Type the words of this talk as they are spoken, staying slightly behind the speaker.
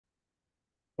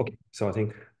Okay, so I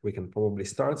think we can probably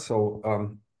start. So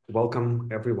welcome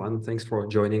everyone. Thanks for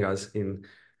joining us in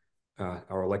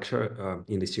our lecture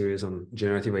in the series on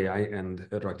generative AI and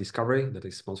drug discovery that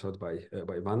is sponsored by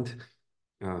Vant.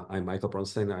 I'm Michael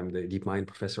Bronstein. I'm the DeepMind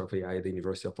Professor of AI at the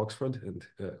University of Oxford and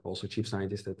also Chief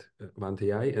Scientist at Vant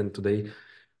AI. And today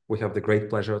we have the great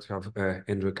pleasure to have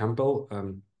Andrew Campbell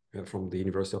from the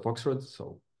University of Oxford.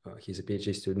 So he's a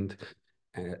PhD student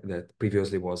that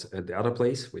previously was at the other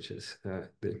place, which is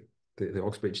the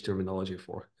Oxbridge terminology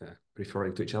for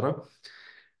referring to each other.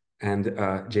 And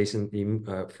Jason Yim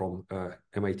from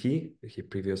MIT. He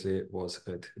previously was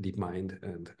at DeepMind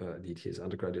and did his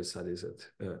undergraduate studies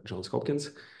at Johns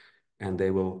Hopkins. And they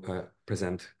will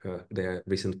present their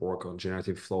recent work on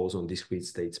generative flows on discrete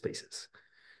state spaces.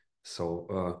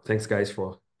 So thanks, guys,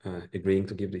 for agreeing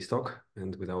to give this talk.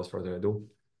 And without further ado,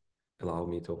 allow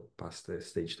me to pass the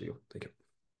stage to you. Thank you.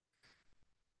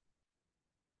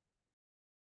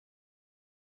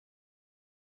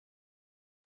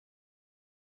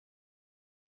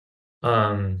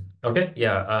 Okay,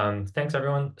 yeah, thanks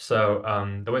everyone. So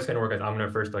the way it's going to work is I'm going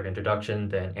to first like introduction,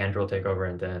 then Andrew will take over,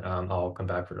 and then I'll come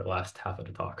back for the last half of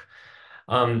the talk.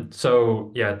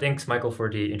 So yeah, thanks Michael for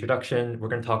the introduction. We're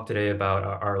going to talk today about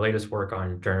our latest work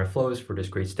on generative flows for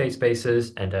discrete state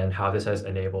spaces, and then how this has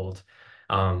enabled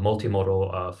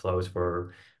multimodal flows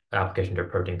for application to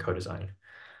protein co-design.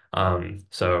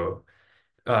 So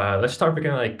let's start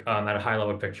beginning like at a high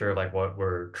level picture of like what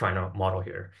we're trying to model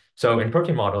here. So in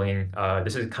protein modeling,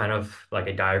 this is kind of like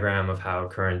a diagram of how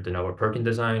current de novo protein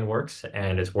design works,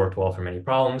 and it's worked well for many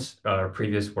problems.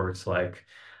 Previous works like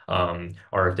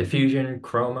RF diffusion,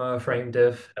 chroma, frame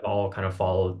diff have all kind of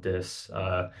followed this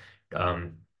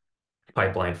um,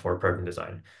 pipeline for protein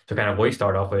design. So kind of what you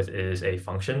start off with is a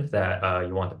function that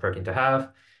you want the protein to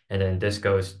have. And then this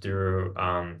goes through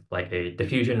like a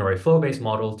diffusion or a flow-based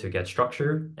model to get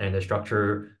structure. And the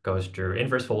structure goes through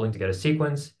inverse folding to get a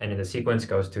sequence. And then the sequence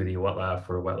goes to the wet lab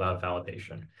for wet lab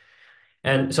validation.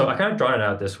 And so I kind of drawn it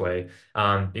out this way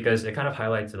because it kind of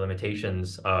highlights the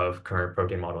limitations of current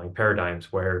protein modeling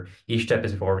paradigms where each step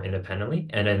is performed independently,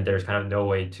 and then there's kind of no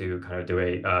way to kind of do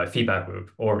a feedback loop.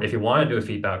 Or if you want to do a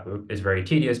feedback loop, it's very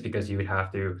tedious because you would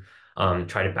have to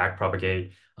try to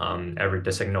backpropagate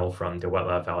the signal from the wet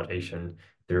lab validation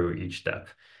through each step.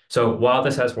 So while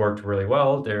this has worked really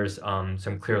well, there's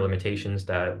some clear limitations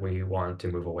that we want to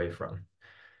move away from.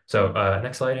 So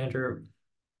next slide, Andrew.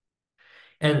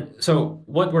 And so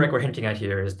what we're hinting at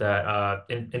here is that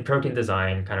in protein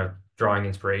design, kind of drawing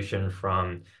inspiration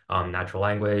from natural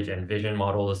language and vision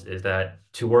models, is that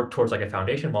to work towards like a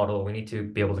foundation model, we need to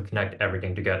be able to connect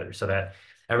everything together so that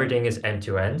everything is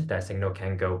end-to-end. That signal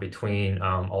can go between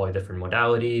all the different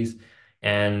modalities,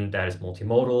 and that is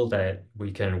multimodal, that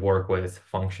we can work with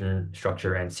function,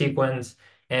 structure, and sequence.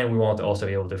 And we want to also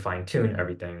be able to fine-tune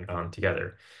everything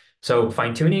together. So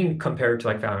fine-tuning compared to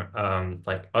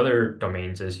like other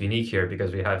domains is unique here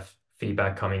because we have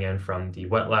feedback coming in from the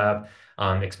wet lab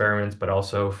experiments, but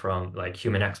also from like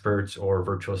human experts or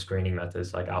virtual screening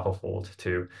methods like AlphaFold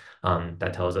too,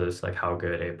 that tells us like how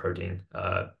good a protein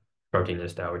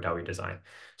is that we design.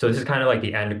 So this is kind of like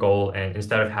the end goal, and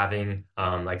instead of having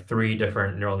like 3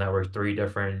 different neural networks, 3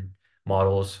 different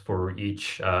models for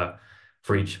each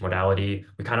modality,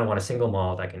 we kind of want a single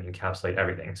model that can encapsulate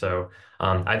everything. So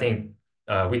I think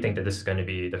we think that this is going to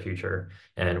be the future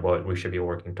and what we should be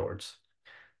working towards.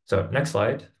 So next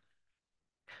slide.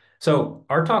 So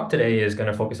our talk today is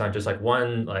going to focus on just like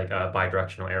one like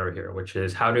bidirectional arrow here, which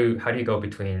is how do you go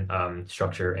between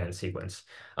structure and sequence.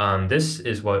 This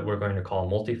is what we're going to call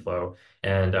multi-flow,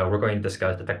 and we're going to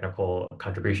discuss the technical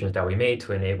contributions that we made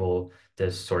to enable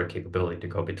this sort of capability to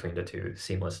go between the two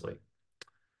seamlessly.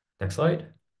 Next slide.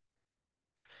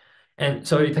 And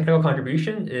so the technical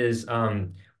contribution is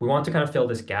we want to kind of fill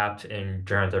this gap in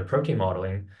generative protein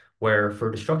modeling, where for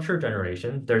the structure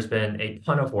generation, there's been a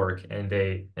ton of work in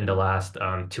the last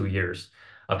 2 years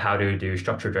of how to do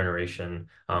structure generation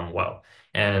well.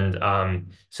 And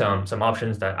some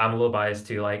options that I'm a little biased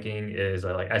to liking is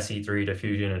like SE3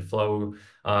 diffusion and flow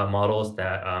models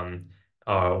that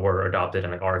were adopted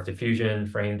in like RF diffusion,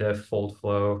 frame diff, fold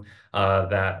flow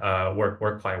that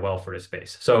work quite well for this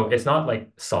space. So it's not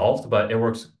like solved, but it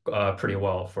works pretty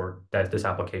well for this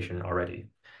application already.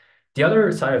 The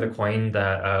other side of the coin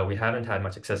that we haven't had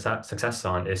much success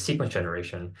on is sequence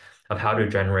generation of how to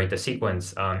generate the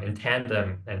sequence in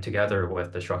tandem and together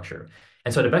with the structure.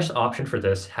 And so the best option for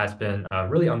this has been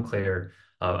really unclear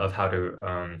of how to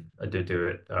do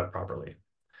it properly.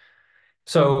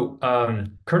 So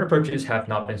current approaches have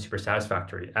not been super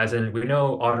satisfactory, as in we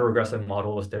know autoregressive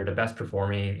models, they're the best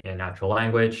performing in natural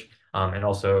language. and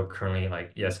also currently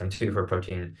like ESM2 for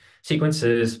protein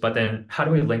sequences. But then how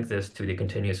do we link this to the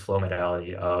continuous flow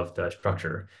modality of the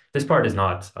structure? This part is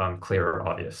not clear or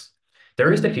obvious.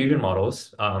 There is diffusion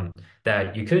models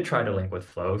that you could try to link with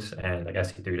flows and like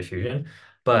SE3 diffusion,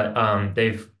 but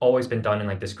they've always been done in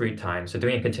like discrete time. So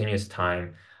doing a continuous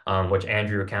time, which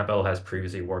Andrew Campbell has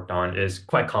previously worked on, is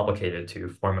quite complicated to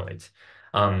formulate.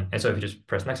 And so if you just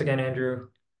press next again, Andrew.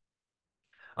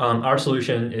 Our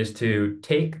solution is to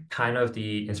take kind of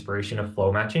the inspiration of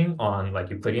flow matching on like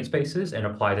Euclidean spaces and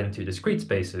apply them to discrete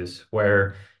spaces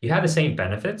where you have the same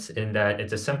benefits in that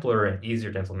it's a simpler and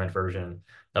easier to implement version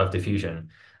of diffusion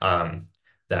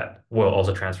that will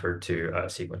also transfer to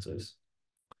sequences.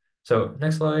 So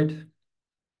next slide.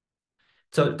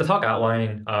 So the talk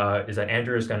outline is that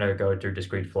Andrew is going to go through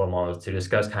discrete flow models to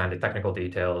discuss kind of the technical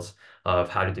details of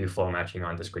how to do flow matching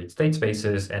on discrete state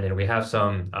spaces. And then we have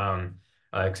some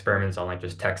experiments on like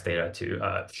just text data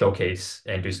to showcase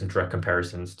and do some direct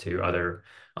comparisons to other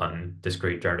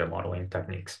discrete generative modeling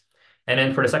techniques. And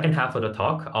then for the second half of the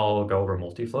talk, I'll go over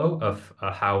multi-flow of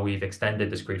how we've extended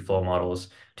discrete flow models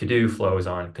to do flows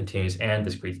on continuous and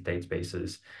discrete state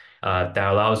spaces. That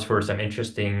allows for some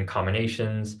interesting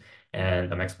combinations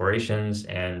and explorations,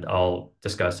 and I'll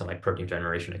discuss some like protein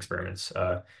generation experiments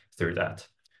through that.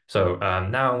 So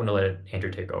now I'm going to let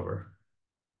Andrew take over.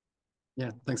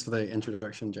 Yeah, thanks for the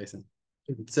introduction, Jason.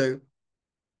 So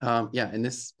yeah, in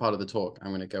this part of the talk,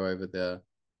 I'm going to go over the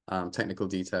technical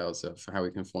details of how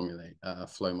we can formulate a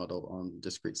flow model on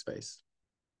discrete space.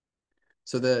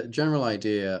 So the general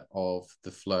idea of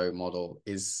the flow model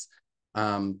is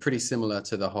pretty similar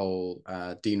to the whole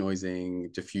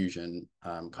denoising diffusion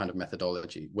kind of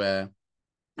methodology, where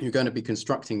you're going to be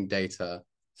constructing data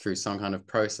through some kind of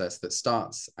process that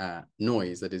starts at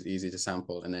noise that is easy to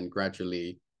sample and then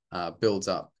gradually builds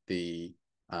up the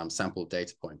sampled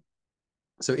data point.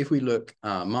 So if we look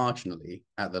marginally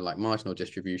at the like marginal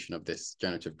distribution of this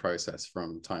generative process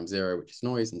from time 0, which is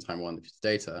noise, and time 1, which is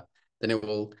data, then it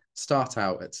will start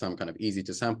out at some kind of easy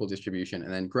to sample distribution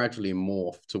and then gradually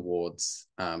morph towards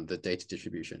the data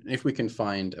distribution. And if we can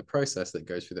find a process that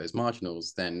goes through those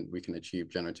marginals, then we can achieve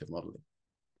generative modeling.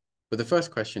 But the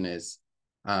first question is,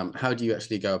 how do you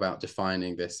actually go about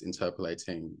defining this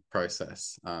interpolating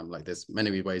process? Like there's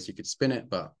many ways you could spin it,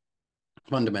 but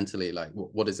fundamentally, like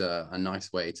what is a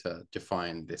nice way to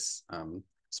define this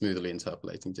smoothly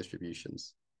interpolating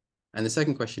distributions? And the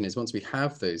second question is, once we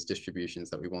have those distributions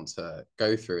that we want to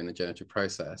go through in the generative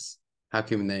process, how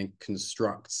can we then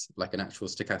construct like an actual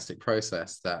stochastic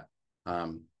process that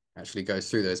actually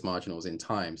goes through those marginals in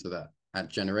time so that at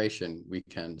generation, we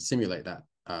can simulate that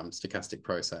stochastic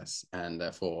process and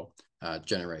therefore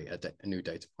generate a new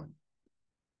data point.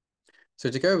 So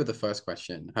to go over the first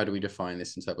question, how do we define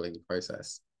this interpolating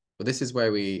process? Well, this is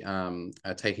where we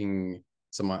are taking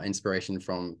some inspiration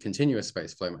from continuous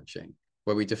space flow matching,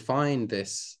 where we define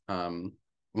this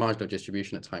marginal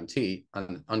distribution at time t,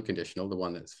 unconditional, the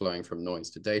one that's flowing from noise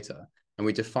to data, and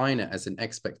we define it as an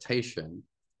expectation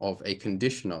of a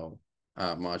conditional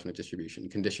marginal distribution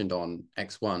conditioned on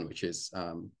x1, which is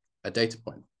a data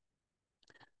point.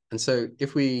 And so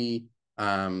if we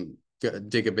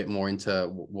dig a bit more into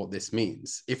what this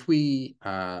means, if we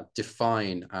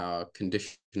define our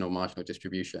conditional marginal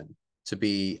distribution to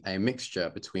be a mixture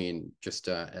between just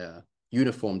a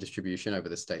uniform distribution over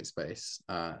the state space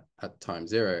at time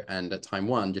 0 and at time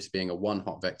 1 just being a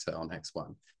one-hot vector on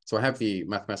x1. So I have the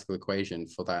mathematical equation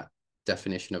for that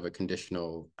definition of a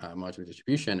conditional marginal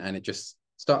distribution, and it just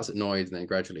starts at noise and then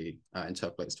gradually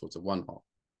interpolates towards a one-hot.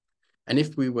 And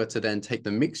if we were to then take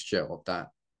the mixture of that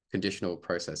conditional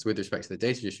process with respect to the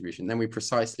data distribution, then we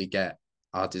precisely get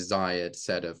our desired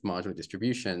set of marginal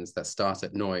distributions that start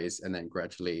at noise and then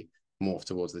gradually morph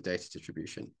towards the data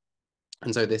distribution.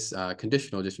 And so this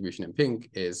conditional distribution in pink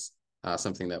is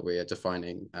something that we are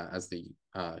defining as the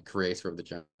creator of the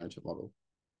generative model.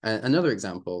 And another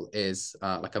example is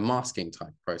like a masking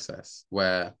type process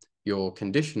where your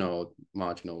conditional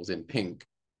marginals in pink,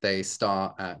 they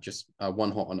start at just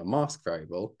one hot on a mask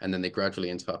variable, and then they gradually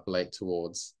interpolate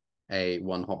towards a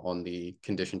one hot on the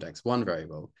conditioned x1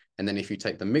 variable. And then if you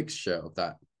take the mixture of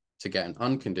that to get an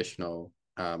unconditional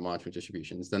marginal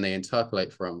distributions, then they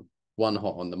interpolate from one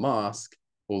hot on the mask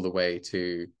all the way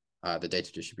to the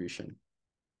data distribution.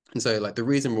 And so like the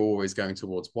reason we're always going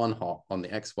towards one hot on the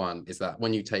x1 is that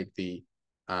when you take the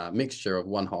mixture of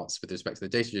one hots with respect to the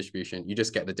data distribution, you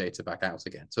just get the data back out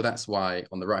again. So that's why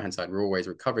on the right-hand side, we're always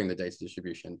recovering the data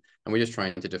distribution, and we're just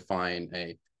trying to define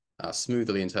a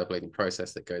smoothly interpolating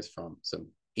process that goes from some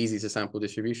easy to sample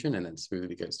distribution and then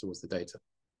smoothly goes towards the data.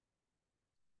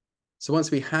 So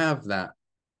once we have that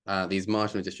these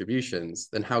marginal distributions,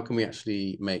 then how can we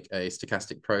actually make a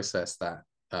stochastic process that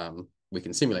we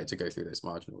can simulate to go through those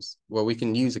marginals? Well, we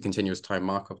can use a continuous time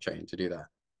Markov chain to do that.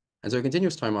 And so a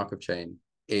continuous time Markov chain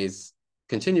is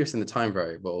continuous in the time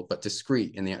variable, but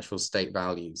discrete in the actual state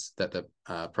values that the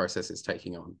process is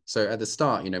taking on. So at the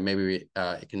start, maybe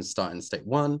it can start in state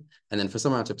 1, and then for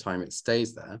some amount of time it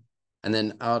stays there. And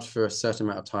then after a certain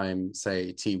amount of time,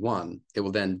 say T1, it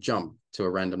will then jump to a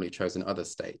randomly chosen other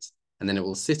state. And then it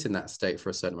will sit in that state for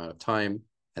a certain amount of time.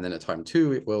 And then at time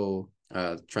 2, it will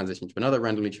transition to another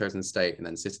randomly chosen state and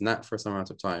then sit in that for some amount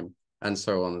of time, and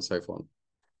so on and so forth.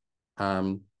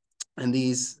 And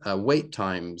these wait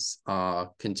times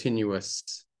are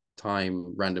continuous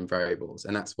time random variables.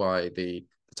 And that's why the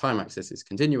time axis is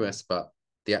continuous, but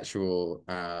the actual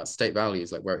state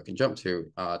values, like where it can jump to,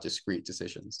 are discrete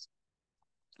decisions.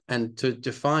 And to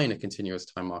define a continuous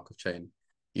time Markov chain,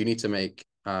 you need to make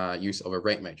use of a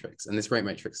rate matrix. And this rate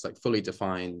matrix like fully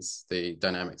defines the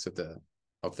dynamics of the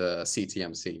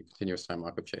CTMC, continuous time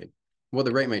Markov chain. What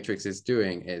the rate matrix is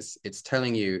doing is it's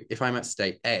telling you, if I'm at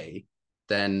state A,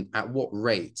 then at what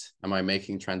rate am I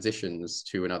making transitions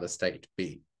to another state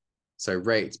B? So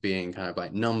rate being kind of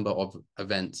like number of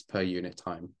events per unit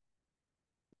time.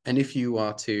 And if you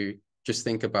are to just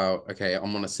think about, okay,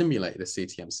 I'm going to simulate the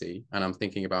CTMC, and I'm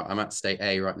thinking about, I'm at state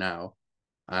A right now,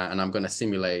 and I'm going to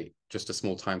simulate just a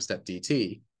small time step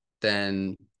dt,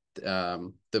 then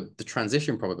the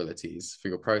transition probabilities for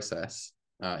your process,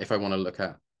 if I want to look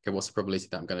at, okay, what's the probability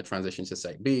that I'm going to transition to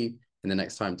state B in the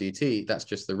next time dt, that's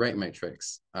just the rate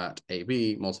matrix at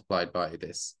AB multiplied by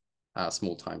this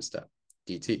small time step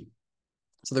dt.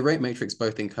 So the rate matrix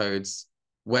both encodes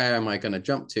where am I going to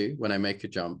jump to when I make a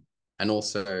jump, and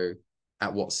also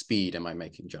at what speed am I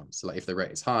making jumps. So like if the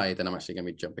rate is high, then I'm actually going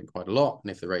to be jumping quite a lot. And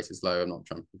if the rate is low, I'm not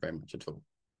jumping very much at all.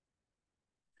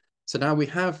 So now we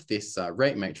have this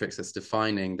rate matrix that's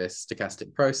defining this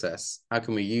stochastic process. How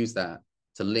can we use that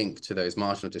to link to those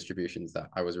marginal distributions that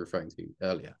I was referring to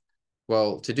earlier?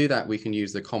 Well, to do that, we can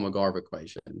use the Kolmogorov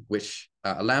equation, which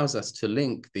allows us to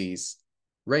link these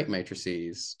rate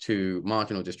matrices to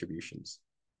marginal distributions.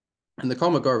 And the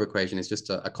Kolmogorov equation is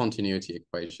just a continuity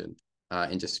equation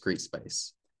in discrete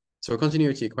space. So a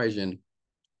continuity equation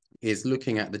is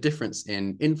looking at the difference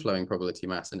in inflowing probability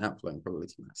mass and outflowing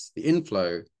probability mass. The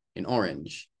inflow in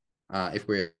orange, if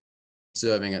we're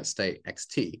observing at state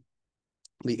xt,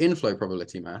 the inflow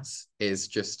probability mass is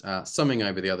just summing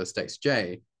over the other states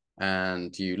j,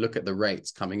 and you look at the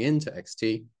rates coming into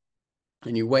xt,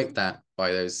 and you weight that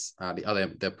by those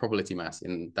the probability mass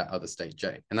in that other state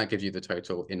j, and that gives you the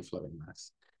total inflowing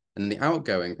mass. And the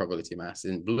outgoing probability mass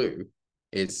in blue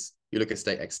is you look at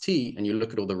state xt and you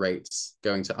look at all the rates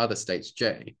going to other states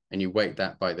j, and you weight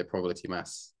that by the probability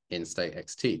mass in state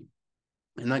xt,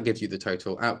 and that gives you the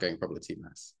total outgoing probability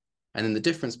mass. And then the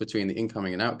difference between the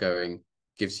incoming and outgoing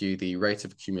gives you the rate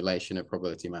of accumulation of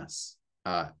probability mass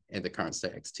in the current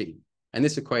state xt. And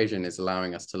this equation is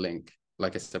allowing us to link,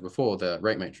 like I said before, the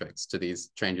rate matrix to these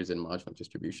changes in marginal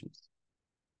distributions.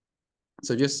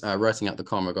 So just writing out the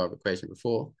Kolmogorov equation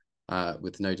before,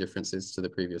 with no differences to the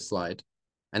previous slide.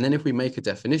 And then if we make a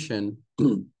definition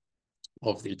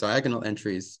of the diagonal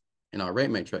entries in our rate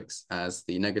matrix as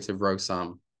the negative row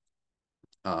sum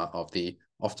of the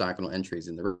off-diagonal entries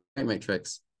in the rate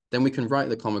matrix, then we can write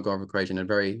the Kolmogorov equation in a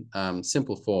very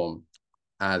simple form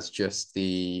as just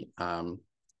the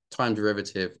time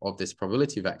derivative of this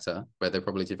probability vector, where the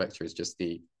probability vector is just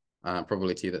the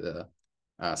probability that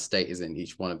the state is in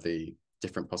each one of the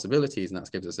different possibilities, and that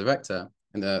gives us a vector.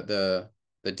 And the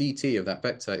dt of that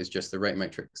vector is just the rate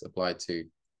matrix applied to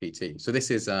pt. So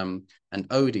this is an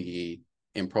ODE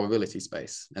in probability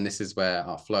space, and this is where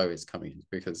our flow is coming in,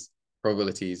 because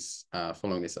probabilities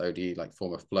following this ODE like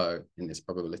form a flow in this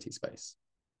probability space.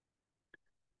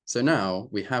 So now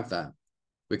we have that.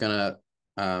 We're going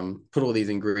to put all these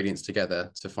ingredients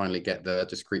together to finally get the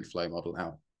discrete flow model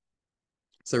out.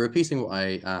 So repeating what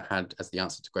I had as the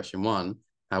answer to question 1,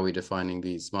 how are we defining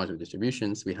these marginal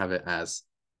distributions? We have it as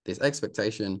this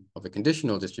expectation of a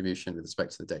conditional distribution with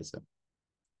respect to the data.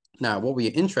 Now, what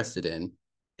we're interested in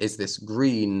is this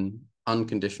green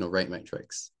unconditional rate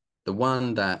matrix, the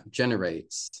one that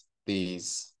generates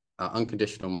these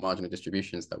unconditional marginal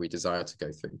distributions that we desire to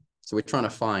go through. So we're trying to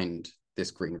find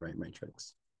this green rate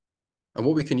matrix. And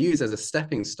what we can use as a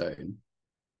stepping stone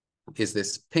is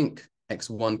this pink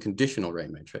X1 conditional rate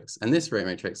matrix. And this rate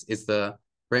matrix is the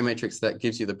rate matrix that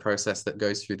gives you the process that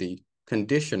goes through the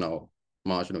conditional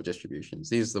marginal distributions.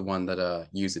 These are the ones that are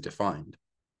user defined.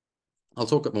 I'll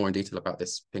talk more in detail about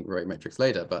this pink rate matrix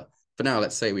later, but for now,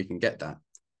 let's say we can get that.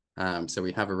 So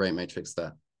we have a rate matrix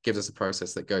that gives us a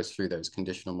process that goes through those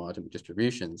conditional marginal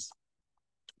distributions.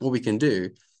 What we can do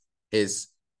is,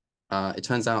 it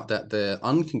turns out that the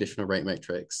unconditional rate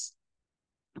matrix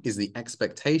is the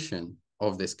expectation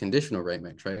of this conditional rate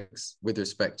matrix with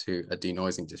respect to a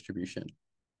denoising distribution.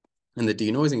 And the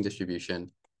denoising distribution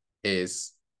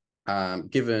is,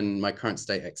 given my current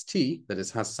state xt, that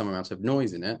has some amount of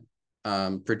noise in it,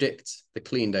 predict the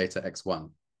clean data x1.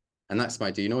 And that's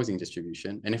my denoising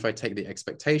distribution. And if I take the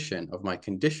expectation of my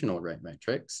conditional rate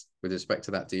matrix with respect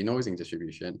to that denoising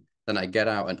distribution, then I get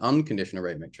out an unconditional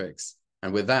rate matrix.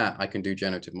 And with that, I can do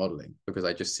generative modeling because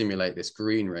I just simulate this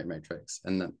green rate matrix.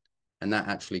 And that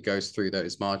actually goes through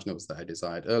those marginals that I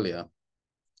desired earlier,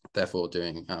 therefore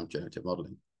doing generative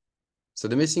modeling. So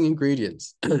the missing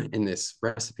ingredients in this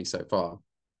recipe so far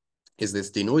is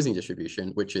this denoising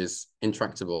distribution, which is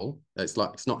intractable. It's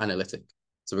not analytic.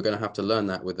 So we're going to have to learn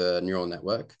that with a neural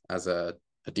network as a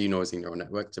denoising neural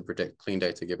network to predict clean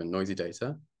data given noisy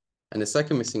data. And the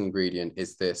second missing ingredient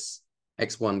is this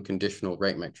X1 conditional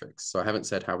rate matrix. So I haven't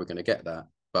said how we're going to get that,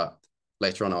 but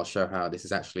later on I'll show how this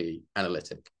is actually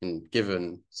analytic. And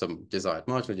given some desired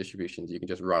marginal distributions, you can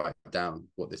just write down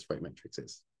what this rate matrix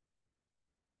is.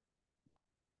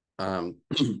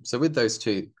 So with those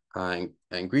two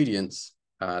ingredients,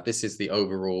 this is the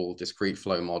overall discrete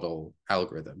flow model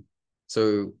algorithm.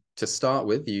 So to start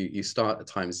with, you start at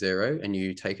time 0 and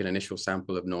you take an initial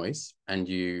sample of noise and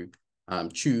you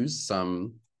choose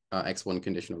some X1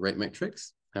 conditional rate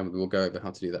matrix, and we'll go over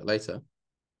how to do that later.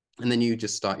 And then you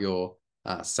just start your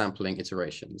sampling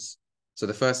iterations. So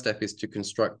the first step is to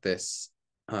construct this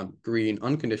green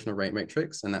unconditional rate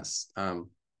matrix, and that's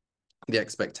the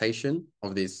expectation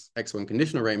of this X1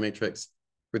 conditional rate matrix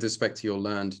with respect to your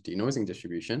learned denoising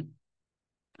distribution.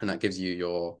 And that gives you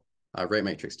your rate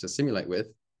matrix to simulate with.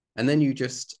 And then you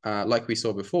just, like we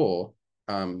saw before,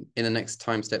 in the next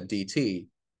time step dt,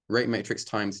 rate matrix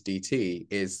times dt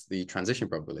is the transition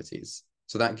probabilities.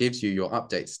 So that gives you your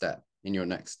update step in your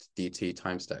next dt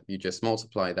time step. You just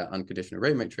multiply that unconditional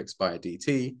rate matrix by a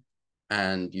dt,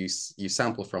 and you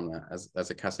sample from that as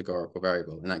a categorical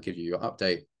variable, and that gives you your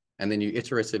update. And then you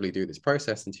iteratively do this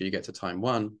process until you get to time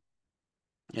 1,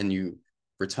 and you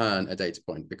return a data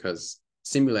point, because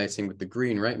simulating with the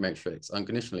green rate matrix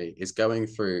unconditionally is going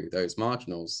through those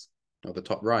marginals at the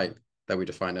top right that we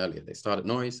defined earlier. They start at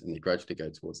noise and they gradually go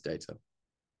towards data.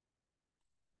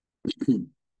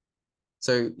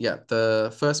 So yeah,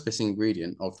 the first missing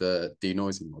ingredient of the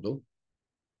denoising model,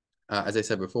 as I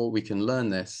said before, we can learn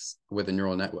this with a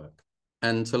neural network.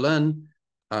 And to learn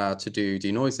to do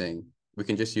denoising, we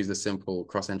can just use the simple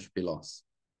cross-entropy loss.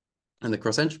 And the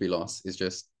cross-entropy loss is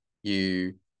just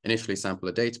you initially sample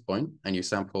a data point and you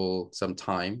sample some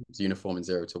time, it's uniform in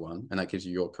 0 to 1, and that gives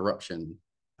you your corruption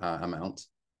amount.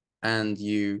 And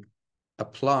you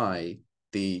apply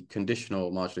the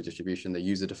conditional marginal distribution, the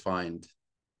user-defined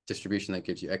distribution that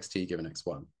gives you xt given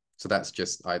x1. So that's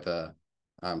just either,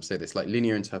 say this like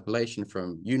linear interpolation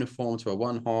from uniform to a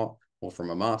 1-hot or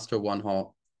from a mass to a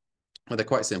 1-hot. Well, they're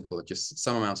quite simple, just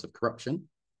some amount of corruption.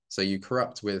 So you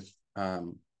corrupt with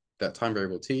that time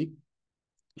variable t,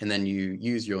 and then you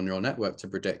use your neural network to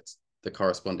predict the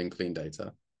corresponding clean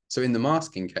data. So in the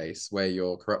masking case, where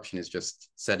your corruption is just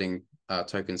setting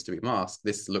tokens to be masked,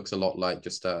 this looks a lot like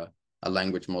just a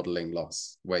language modeling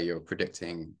loss, where you're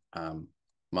predicting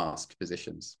masked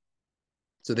positions.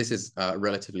 So this is a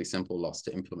relatively simple loss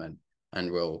to implement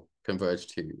and will converge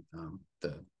to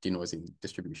the denoising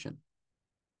distribution.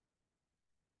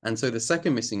 And so the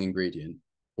second missing ingredient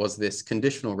was this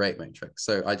conditional rate matrix.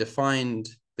 So I defined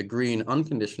the green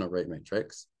unconditional rate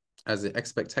matrix as the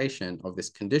expectation of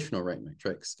this conditional rate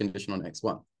matrix, conditional on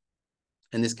x1.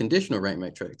 And this conditional rate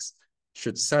matrix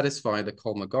should satisfy the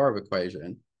Kolmogorov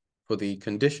equation for the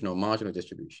conditional marginal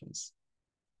distributions.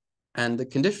 And the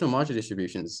conditional marginal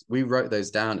distributions, we wrote those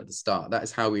down at the start. That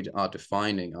is how we are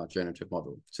defining our generative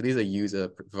model. So these are user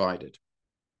provided.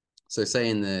 So say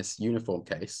in this uniform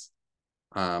case,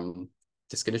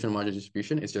 this conditional marginal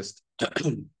distribution is just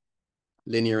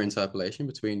linear interpolation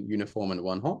between uniform and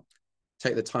 1-hot.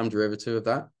 Take the time derivative of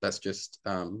that. That's just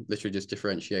literally just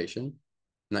differentiation.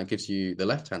 And that gives you the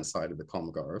left-hand side of the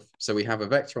Kolmogorov. So we have a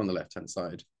vector on the left-hand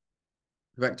side,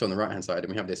 a vector on the right-hand side, and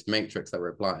we have this matrix that we're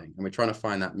applying. And we're trying to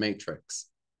find that matrix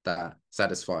that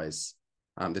satisfies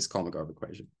this Kolmogorov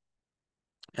equation.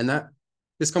 And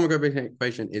this Kolmogorov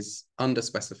equation is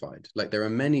underspecified. Like there are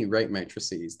many rate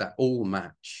matrices that all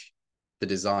match the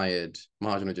desired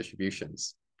marginal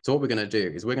distributions. So what we're going to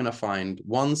do is we're going to find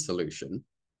one solution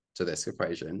to this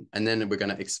equation, and then we're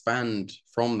going to expand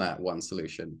from that one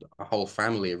solution a whole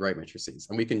family of rate matrices.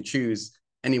 And we can choose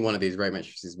any one of these rate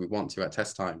matrices we want to at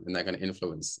test time, and they're going to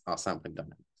influence our sampling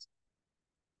dynamics.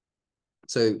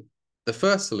 So the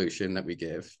first solution that we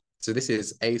give, so this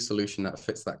is a solution that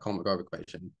fits that Kolmogorov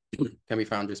equation, can be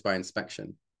found just by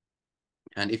inspection.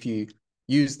 And if you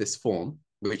use this form,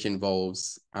 which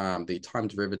involves the time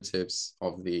derivatives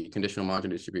of the conditional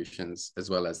marginal distributions, as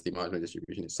well as the marginal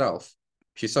distribution itself,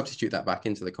 if you substitute that back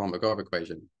into the Kolmogorov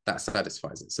equation, that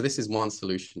satisfies it. So this is one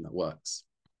solution that works.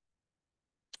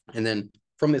 And then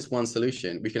from this one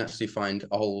solution, we can actually find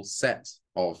a whole set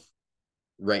of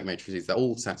rate matrices that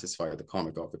all satisfy the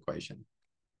Kolmogorov equation.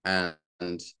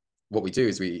 And what we do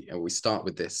is we start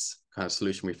with this kind of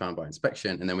solution we found by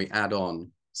inspection, and then we add on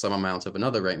some amount of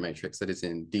another rate matrix that is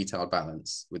in detailed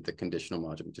balance with the conditional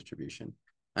marginal distribution.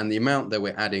 And the amount that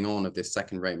we're adding on of this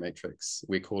second rate matrix,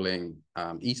 we're calling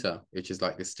eta, which is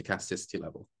like the stochasticity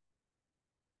level.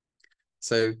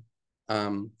 So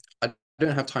I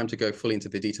don't have time to go fully into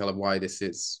the detail of why this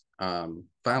is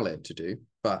valid to do,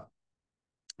 but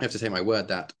I have to take my word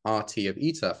that RT of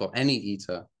eta, for any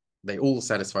eta, they all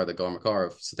satisfy the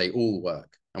Kolmogorov, so they all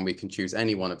work. And we can choose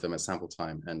any one of them as sample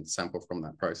time and sample from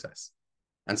that process.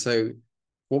 And so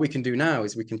what we can do now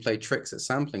is we can play tricks at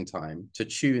sampling time to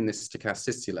tune this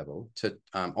stochasticity level to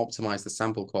optimize the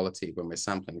sample quality when we're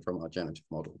sampling from our generative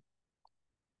model.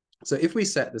 So if we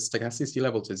set the stochasticity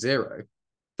level to 0,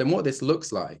 then what this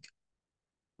looks like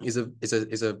is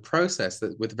a process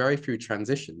that with very few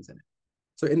transitions in it.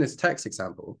 So in this text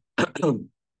example,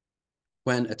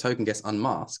 when a token gets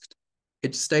unmasked,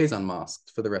 it stays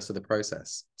unmasked for the rest of the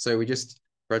process. So we just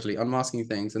gradually unmasking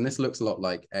things, and this looks a lot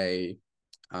like a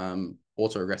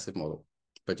autoregressive model,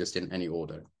 but just in any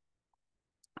order.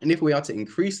 And if we are to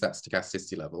increase that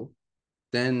stochasticity level,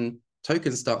 then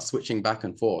tokens start switching back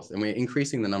and forth, and we're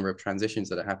increasing the number of transitions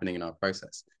that are happening in our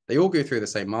process. They all go through the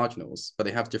same marginals, but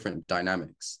they have different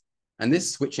dynamics. And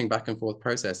this switching back and forth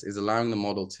process is allowing the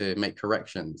model to make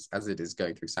corrections as it is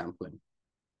going through sampling.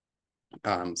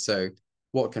 So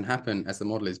what can happen as the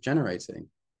model is generating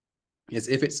is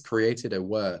if it's created a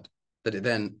word that it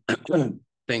then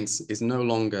thinks is no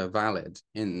longer valid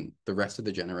in the rest of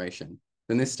the generation,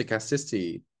 then this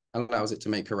stochasticity allows it to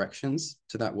make corrections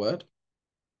to that word.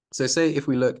 So say if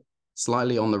we look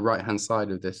slightly on the right-hand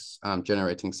side of this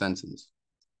generating sentence,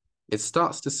 it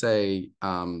starts to say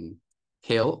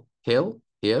hill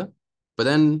here, but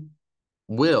then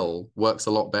will works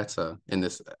a lot better in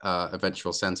this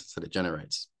eventual sentence that it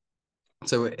generates.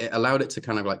 So it allowed it to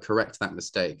kind of like correct that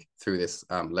mistake through this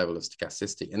level of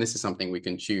stochasticity. And this is something we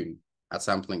can tune at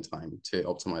sampling time to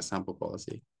optimize sample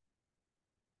quality.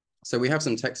 So we have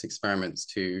some text experiments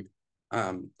to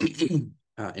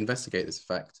investigate this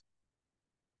effect.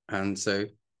 And so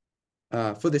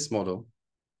for this model,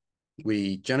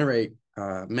 we generate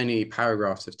many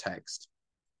paragraphs of text,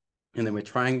 and then we're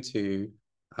trying to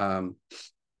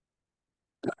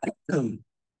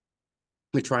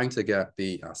get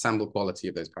the sample quality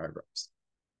of those paragraphs.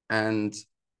 And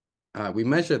we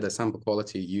measure the sample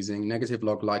quality using negative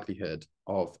log likelihood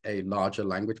of a larger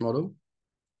language model.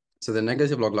 So the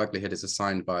negative log likelihood is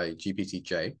assigned by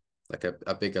GPT-J, like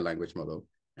a bigger language model.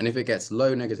 And if it gets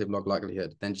low negative log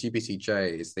likelihood, then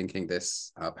GPT-J is thinking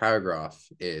this paragraph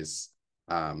is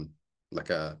like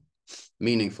a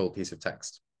meaningful piece of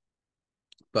text.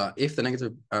 But if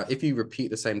if you repeat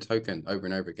the same token over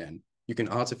and over again, you can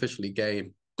artificially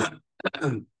gain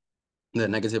the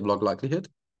negative log likelihood.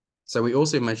 So we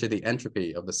also measure the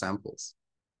entropy of the samples.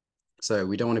 So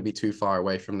we don't want to be too far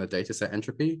away from the dataset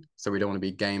entropy. So we don't want to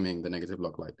be gaming the negative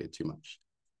log likelihood too much.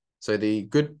 So the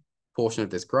good portion of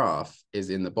this graph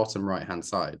is in the bottom right-hand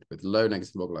side with low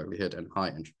negative log likelihood and high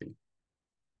entropy.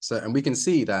 So, and we can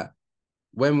see that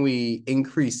when we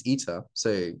increase eta,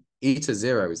 so eta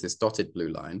 0 is this dotted blue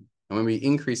line. And when we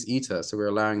increase eta, so we're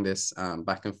allowing this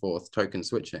back and forth token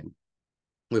switching,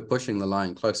 we're pushing the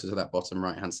line closer to that bottom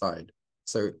right-hand side.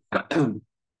 So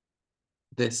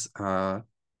this, sorry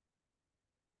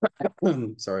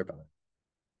about that.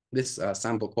 This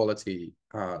sample quality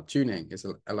tuning is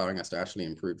allowing us to actually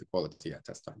improve the quality at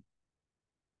test time.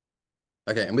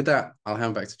 Okay, and with that, I'll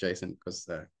hand back to Jason because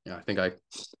yeah, I think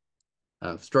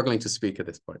I'm struggling to speak at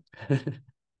this point.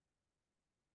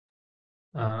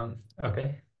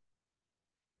 Okay.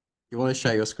 You want to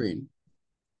share your screen?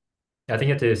 I think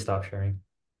you have to stop sharing.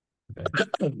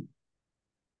 Okay.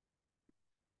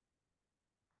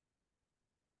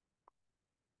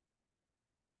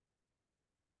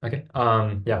 Okay.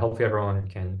 Yeah, hopefully everyone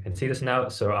can see this now.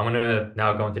 So I'm gonna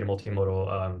now go into the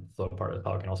multimodal flow part of the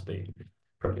talk and also the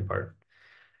protein part.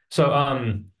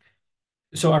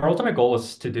 So our ultimate goal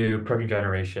is to do protein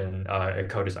generation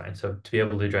co-design. So to be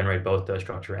able to generate both the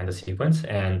structure and the sequence.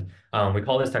 And we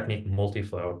call this technique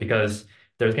multi-flow because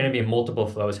there's going to be multiple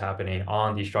flows happening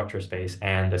on the structure space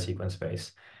and the sequence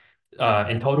space.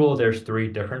 In total, there's 3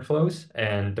 different flows.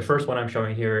 And the first one I'm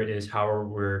showing here is how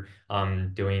we're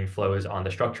doing flows on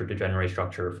the structure to generate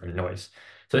structure from noise.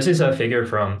 So this is a figure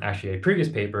from actually a previous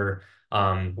paper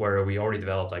where we already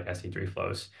developed like SE3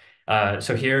 flows.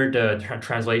 So here the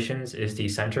translations is the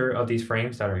center of these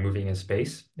frames that are moving in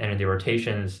space. And in the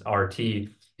rotations, RT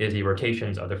is the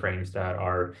rotations of the frames that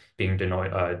are being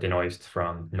denoised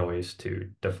from noise to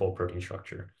the full protein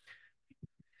structure.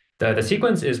 The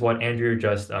sequence is what Andrew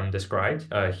just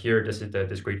described. Here, this is the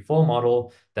discrete flow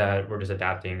model that we're just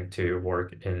adapting to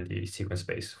work in the sequence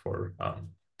space for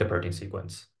the protein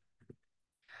sequence.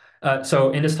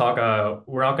 So in this talk,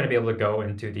 we're not going to be able to go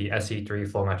into the SE3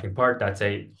 flow matching part. That's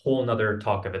a whole nother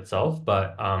talk of itself,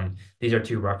 but these are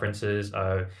 2 references.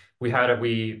 We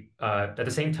at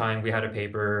the same time, we had a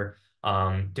paper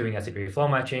doing SE3 flow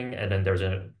matching, and then there's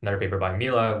another paper by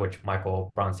Mila, which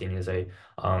Michael Bronstein is a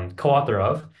co-author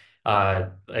of.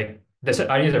 Like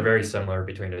the ideas are very similar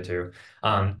between the 2.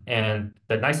 And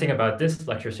the nice thing about this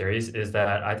lecture series is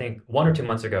that I think 1 or 2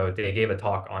 months ago, they gave a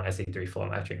talk on SE3 flow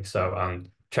matching. So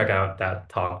check out that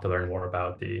talk to learn more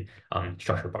about the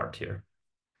structure part here.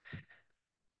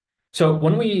 So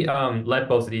when we let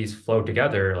both of these flow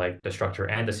together, like the structure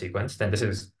and the sequence, then this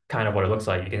is kind of what it looks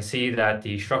like. You can see that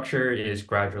the structure is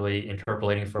gradually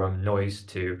interpolating from noise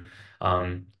to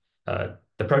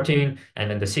the protein, and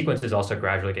then the sequence is also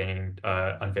gradually getting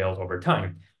unveiled over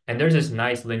time. And there's this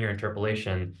nice linear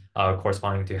interpolation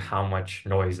corresponding to how much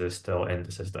noise is still in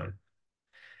the system.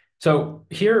 So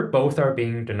here, both are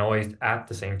being denoised at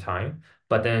the same time,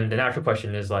 but then the natural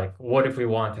question is like, what if we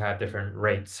want to have different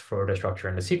rates for the structure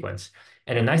and the sequence?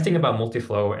 And the nice thing about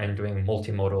multiflow and doing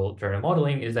multimodal generative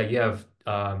modeling is that you have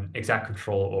exact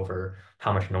control over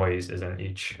how much noise is in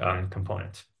each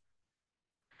component.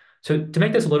 So to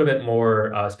make this a little bit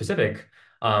more specific,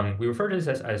 we refer to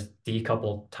this as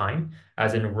decoupled time,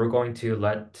 as in we're going to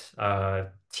let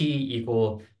T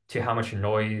equal to how much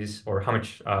noise or how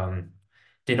much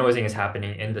denoising is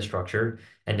happening in the structure,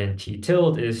 and then T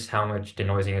tilde is how much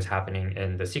denoising is happening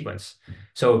in the sequence.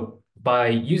 So by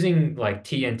using like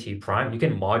T and T prime, you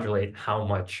can modulate how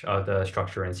much of the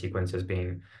structure and sequence is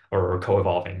being or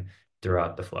co-evolving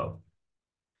throughout the flow.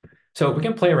 So we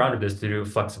can play around with this to do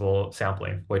flexible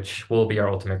sampling, which will be our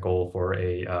ultimate goal for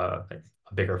a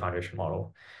bigger foundation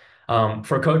model.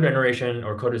 For code generation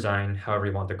or code design, however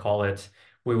you want to call it,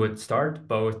 we would start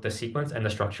both the sequence and the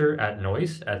structure at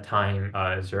noise at time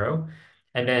 0.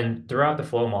 And then throughout the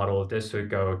flow model, this would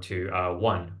go to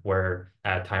 1, where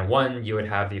at time 1, you would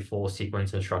have the full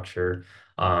sequence and structure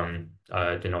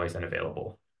denoised and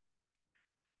available.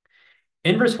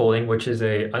 Inverse folding, which is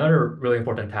another really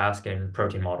important task in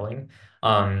protein modeling,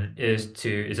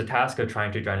 is a task of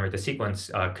trying to generate the sequence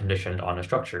conditioned on a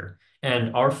structure.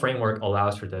 And our framework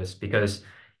allows for this because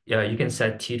you can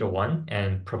set T to 1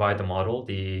 and provide the model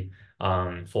the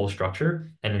full structure,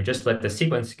 and then just let the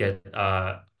sequence get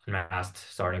unmasked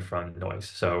starting from noise.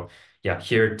 So yeah,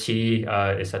 here T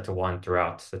is set to 1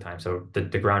 throughout the time. So the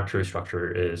ground truth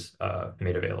structure is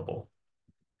made available.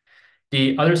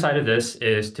 The other side of this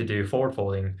is to do forward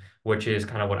folding, which is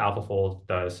kind of what AlphaFold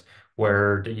does,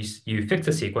 where you fix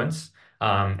a sequence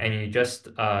and you just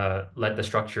let the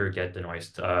structure get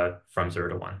denoised from 0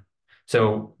 to 1.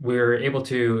 So we're able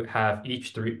to have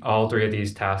all three of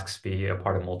these tasks be a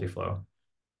part of multiflow.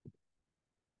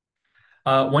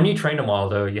 When you train a model,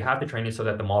 though, you have to train it so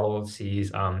that the model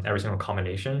sees every single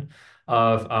combination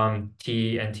of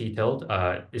T and T tilde,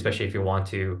 especially if you want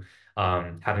to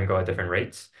have them go at different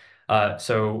rates.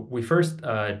 So we first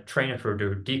train it for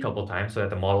the decoupled time so that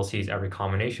the model sees every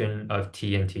combination of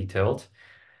T and T tilde.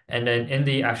 And then in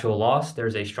the actual loss,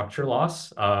 there's a structure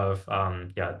loss of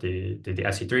the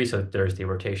SE3. So there's the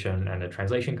rotation and the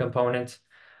translation component.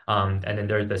 And then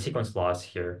there's the sequence loss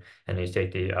here. And you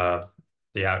take the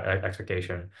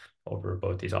expectation over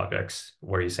both these objects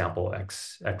where you sample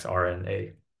X, R, and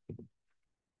A.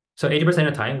 So 80%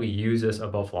 of the time we use this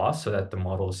above loss so that the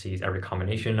model sees every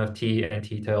combination of T and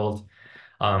T tilde.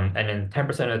 And then 10%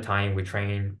 of the time we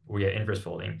train via inverse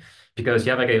folding because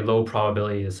you have like a low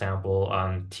probability to sample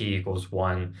T equals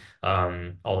 1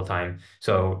 all the time.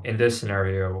 So in this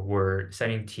scenario, we're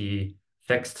setting T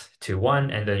fixed to 1,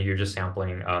 and then you're just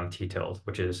sampling T tilde,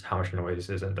 which is how much noise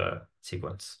is in the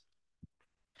sequence.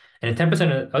 And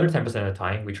then other 10% of the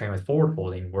time, we train with forward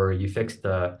folding, where you fix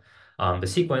the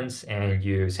sequence and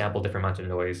you sample different amounts of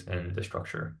noise in the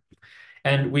structure.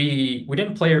 And we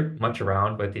didn't play much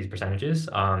around with these percentages.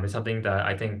 It's something that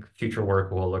I think future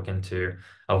work will look into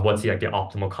of what's the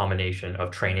optimal combination of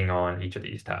training on each of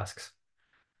these tasks.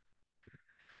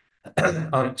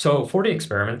 So for the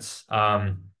experiments,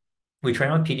 we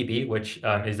train on PDB, which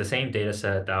is the same data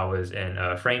set that was in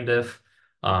FrameDiff,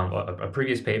 a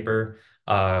previous paper,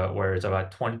 where it's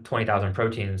about 20,000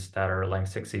 proteins that are length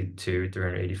 60 to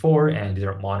 384, and these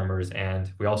are monomers,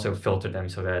 and we also filtered them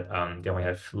so that they only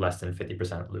have less than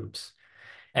 50% loops.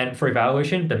 And for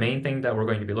evaluation, the main thing that we're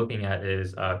going to be looking at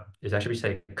is actually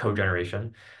say code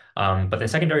generation. But the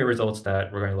secondary results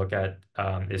that we're going to look at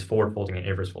is forward folding and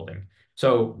inverse folding.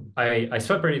 So I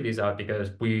separated these out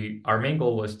because our main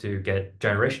goal was to get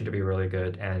generation to be really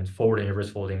good, and forward and inverse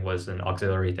folding was an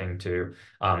auxiliary thing to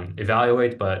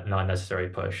evaluate, but not necessarily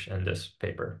push in this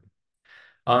paper.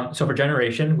 So for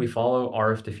generation, we follow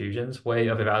RF diffusion's way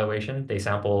of evaluation. They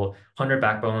sample 100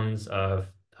 backbones of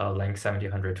length 70,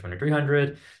 100, 200,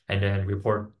 300, and then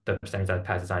report the percentage that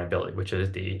pass designability, which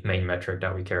is the main metric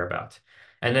that we care about.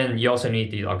 And then you also need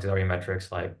these auxiliary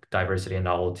metrics like diversity and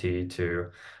novelty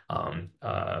to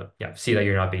see that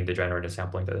you're not being degenerate and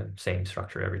sampling the same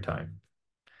structure every time.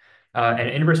 And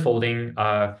inverse folding,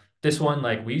 this one,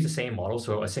 like we use the same model,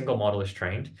 so a single model is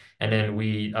trained, and then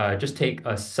we just take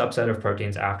a subset of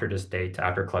proteins after this state,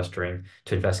 after clustering,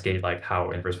 to investigate like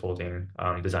how inverse folding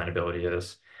designability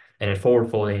is. And then forward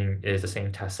folding is the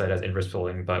same test set as inverse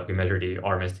folding, but we measure the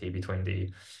RMSD between the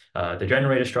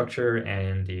generated structure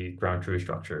and the ground truth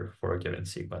structure for a given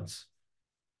sequence.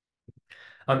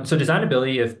 So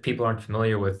designability, if people aren't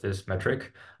familiar with this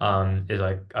metric, is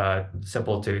like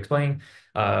simple to explain.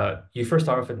 You first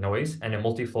start off with noise, and then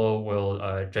multiflow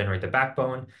will generate the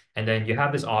backbone, and then you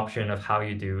have this option of how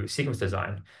you do sequence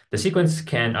design. The sequence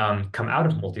can come out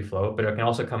of multiflow, but it can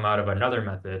also come out of another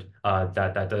method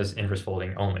that does inverse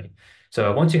folding only.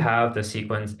 So once you have the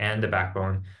sequence and the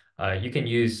backbone, you can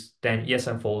use then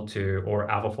ESM fold or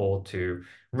AlphaFold to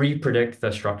re-predict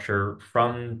the structure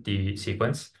from the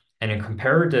sequence, and then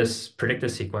compare this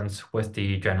predicted sequence with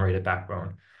the generated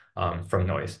backbone from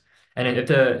noise. And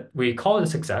then we call it a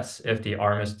success if the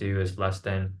RMSD is less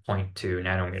than 0.2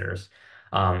 nanometers.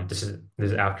 This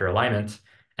is after alignment.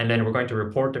 And then we're going to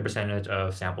report the percentage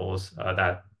of samples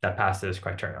that pass this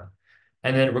criterion.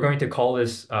 And then we're going to call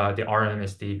this the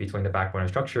RMSD between the backbone and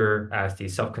structure as the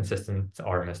self-consistent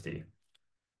RMSD.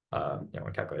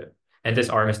 We calculate it. And this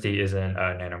RMSD is in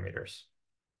nanometers.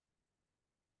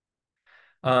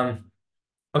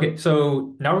 Okay,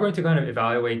 so now we're going to kind of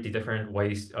evaluate the different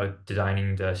ways of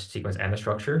designing the sequence and the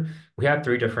structure. We have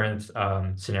three different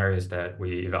scenarios that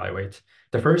we evaluate.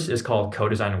 The first is called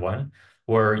co-design 1,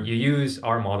 where you use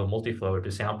our model multiflow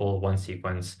to sample one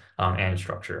sequence and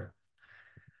structure.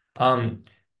 And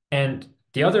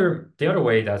the other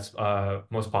way that's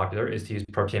most popular is to use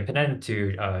protein-independent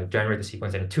to generate the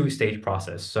sequence in a two-stage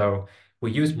process. So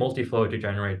we use multiflow to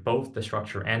generate both the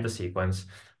structure and the sequence,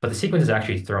 but the sequence is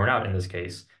actually thrown out in this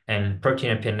case, and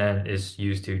protein-independent is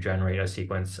used to generate a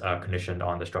sequence conditioned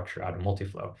on the structure out of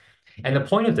multiflow. And the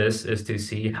point of this is to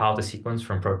see how the sequence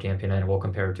from protein-independent will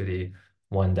compare to the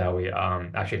one that we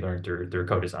actually learned through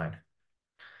co-design.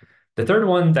 The third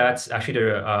one, that's actually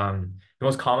the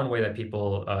most common way that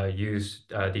people use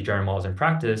the general models in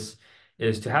practice,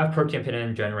 is to have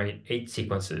protein-independent generate 8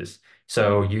 sequences.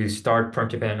 So you start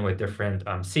protein-independent with different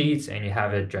seeds, and you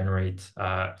have it generate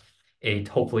 8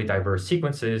 hopefully diverse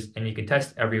sequences, and you can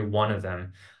test every one of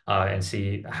them and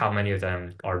see how many of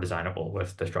them are designable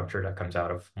with the structure that comes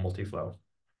out of multiflow.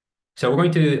 So we're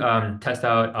going to test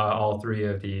out all 3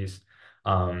 of these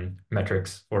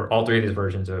metrics, or all 3 of these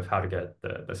versions of how to get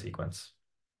the sequence.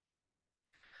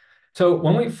 So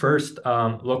when we first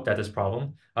looked at this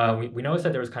problem, we noticed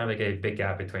that there was kind of like a big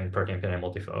gap between protein-independent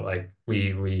and multiflow. Like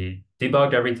we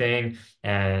debugged everything,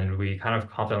 and we kind of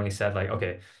confidently said like,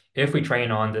 okay, if we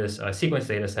train on this sequence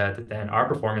data set, then our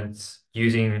performance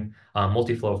using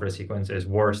multiflow for the sequence is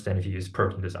worse than if you use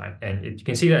protein design. And you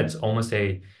can see that it's almost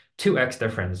a 2x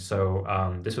difference.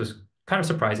 So this was kind of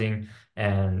surprising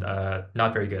and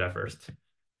not very good at first.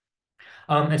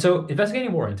 And so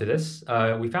investigating more into this,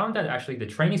 we found that actually the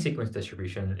training sequence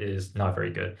distribution is not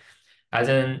very good. As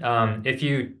in, if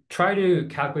you try to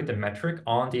calculate the metric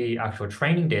on the actual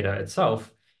training data itself,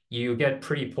 you get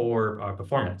pretty poor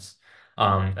performance.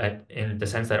 In the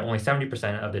sense that only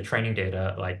 70% of the training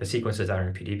data, like the sequences that are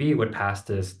in PDB, would pass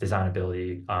this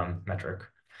designability metric.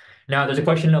 Now, there's a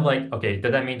question of like, okay,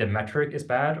 does that mean the metric is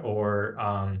bad, or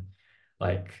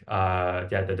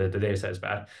the data set is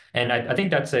bad? And I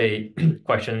think that's a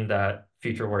question that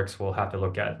future works will have to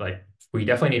look at. Like, we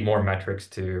definitely need more metrics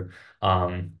to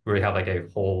really have like a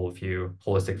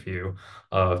holistic view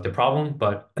of the problem.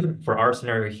 But for our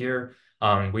scenario here,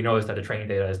 we notice that the training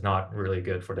data is not really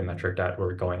good for the metric that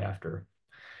we're going after.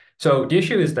 So the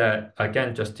issue is that,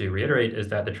 again, just to reiterate, is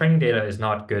that the training data is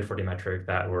not good for the metric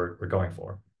that we're going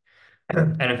for.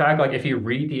 And in fact, like if you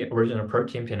read the original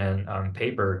protein PNN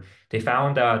paper, they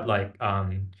found that like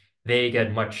they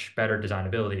get much better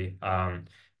designability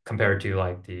compared to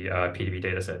like the PDB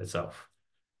dataset itself.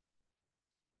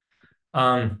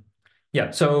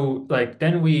 Yeah, so like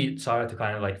then we started to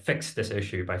kind of like fix this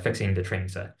issue by fixing the training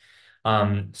set.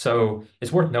 So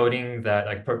it's worth noting that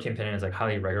like protein pin is like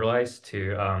highly regularized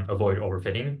to avoid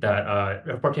overfitting.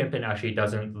 That protein pin actually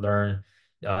doesn't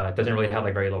really have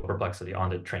like very low perplexity on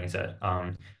the training set.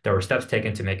 There were steps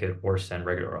taken to make it worse and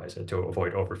regularize it to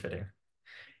avoid overfitting.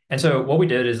 And so what we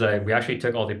did is like we actually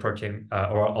took all the protein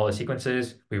or all the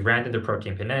sequences, we ran them the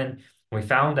protein pin in, and we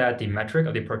found that the metric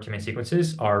of the protein pin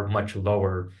sequences are much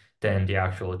lower than the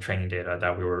actual training data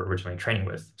that we were originally training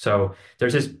with. So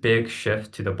there's this big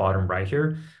shift to the bottom right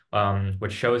here,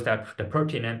 which shows that the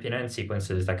protein NPNN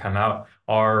sequences that come out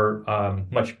are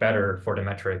much better for the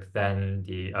metric than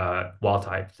the wild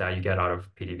type that you get out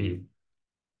of PDB.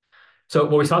 So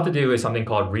what we sought to do is something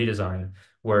called redesign,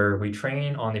 where we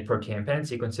train on the protein pen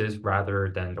sequences rather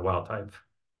than the wild type.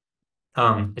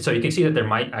 So you can see that there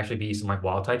might actually be some like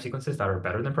wild type sequences that are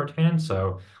better than protein.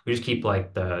 So we just keep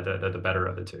like the better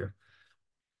of the two.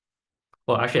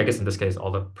 Well, actually, I guess in this case,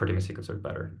 all the protein sequences are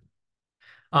better.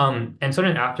 And so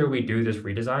then after we do this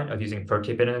redesign of using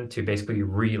protein to basically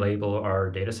relabel our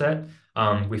data set,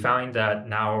 we found that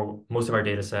now most of our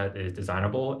data set is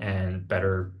designable and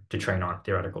better to train on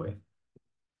theoretically.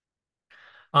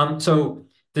 So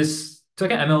like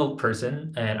an ML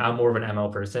person, and I'm more of an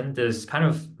ML person, this kind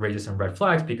of raises some red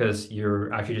flags because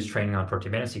you're actually just training on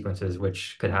protein beta sequences,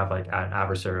 which could have like an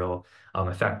adversarial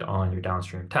effect on your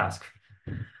downstream task.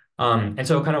 And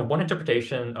so kind of one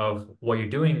interpretation of what you're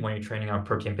doing when you're training on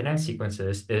protein PNN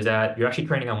sequences is that you're actually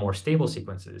training on more stable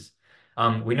sequences.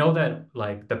 We know that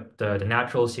like the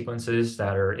natural sequences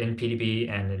that are in PDB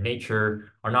and in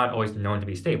nature are not always known to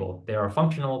be stable. They are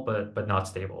functional, but not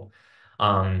stable.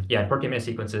 Yeah, in protein PNN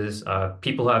sequences,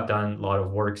 people have done a lot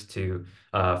of works to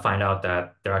find out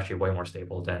that they're actually way more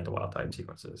stable than the wild type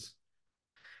sequences.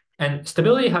 And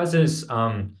stability has this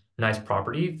nice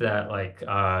property that like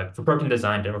for protein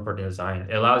design, demo protein design,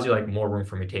 it allows you like more room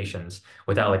for mutations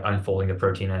without like unfolding the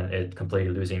protein and it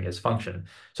completely losing its function.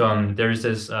 So there's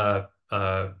this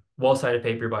well-cited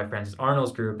paper by Francis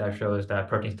Arnold's group that shows that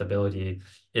protein stability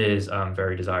is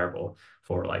very desirable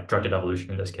for like directed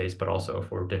evolution in this case, but also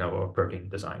for de novo protein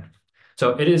design.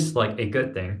 So it is like a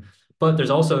good thing, but there's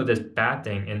also this bad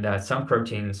thing in that some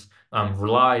proteins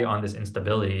rely on this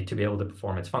instability to be able to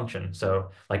perform its function. So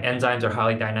like enzymes are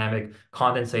highly dynamic,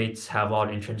 condensates have a lot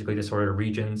of intrinsically disordered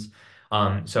regions.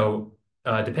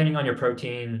 Depending on your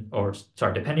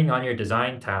depending on your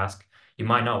design task, you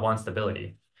might not want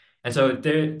stability. And so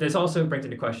this also brings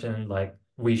into question, like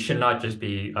we should not just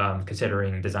be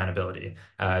considering designability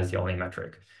as the only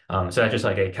metric. So that's just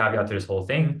like a caveat to this whole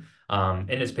thing.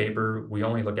 In this paper, we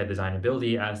only look at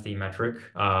designability as the metric,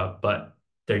 but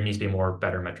there needs to be more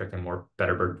better metric and more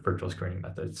better virtual screening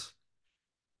methods.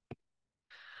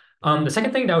 The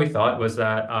second thing that we thought was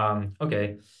that,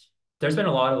 okay, there's been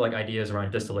a lot of like ideas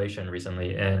around distillation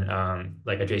recently in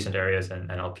like adjacent areas in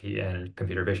NLP and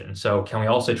computer vision. So can we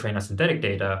also train on synthetic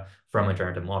data from a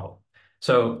generative model?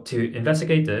 So to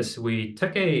investigate this, we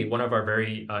took one of our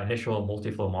very initial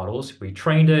multiflow models, we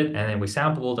trained it, and then we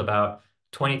sampled about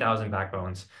 20,000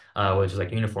 backbones, which is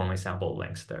like uniformly sampled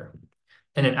lengths there.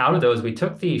 And then out of those, we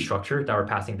took the structure that were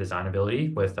passing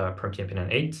designability with protein pin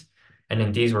and 8, and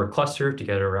then these were clustered to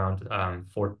get around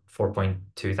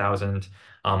 4.2 thousand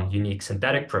unique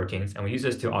synthetic proteins, and we use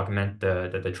this to augment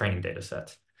the training data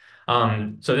set.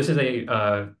 So this is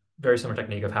a very similar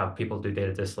technique of how people do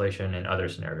data distillation in other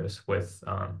scenarios with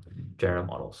generative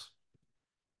models.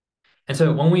 And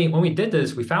so when we did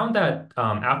this, we found that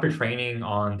after training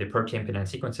on the protein pin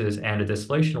sequences and the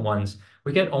distillation ones,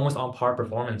 we get almost on par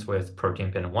performance with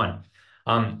protein pin 1.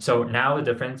 So now the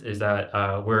difference is that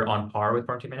we're on par with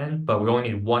protein pin, but we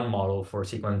only need one model for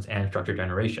sequence and structure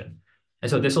generation. And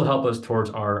so this will help us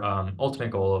towards our ultimate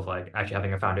goal of like actually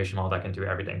having a foundation model that can do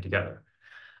everything together.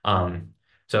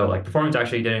 So like performance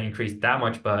actually didn't increase that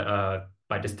much, but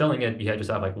by distilling it, you just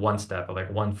have like one step of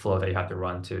like one flow that you have to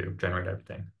run to generate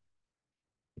everything.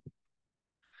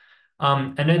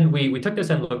 And then we took this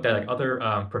and looked at like other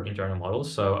protein generator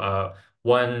models. So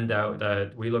one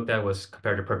that we looked at was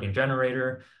compared to Protein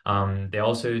Generator. They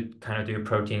also kind of do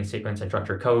protein sequence and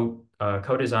structure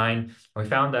co-design. And we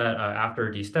found that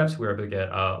after these steps, we were able to get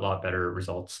a lot better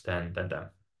results than them.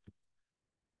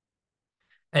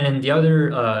 And then the other,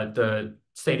 the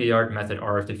state-of-the-art method,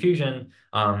 RF diffusion,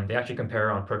 they actually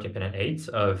compare on protein pin 8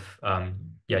 of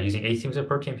using 8 sequences of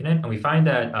protein pinin. And we find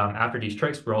that after these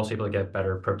tricks, we're also able to get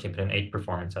better protein pinin 8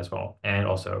 performance as well, and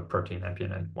also protein and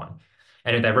pinin 1.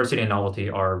 And the diversity and novelty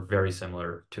are very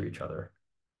similar to each other.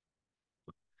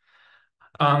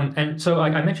 And so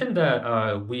I mentioned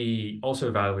that we also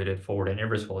evaluated forward and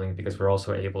inverse folding because we're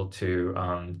also able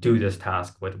to do this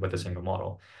task with a single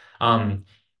model.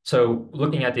 So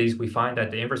looking at these, we find that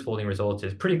the inverse folding result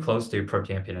is pretty close to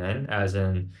protein pinin, as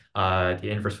in the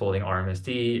inverse folding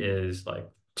RMSD is like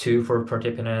 2 for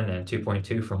protein pinin and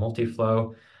 2.2 for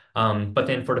multiflow. But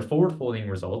then for the forward folding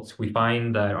results, we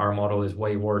find that our model is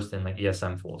way worse than like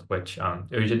ESM fold, which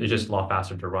it's just a lot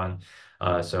faster to run.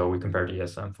 So we compared to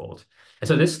ESM fold. And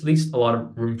so this leaves a lot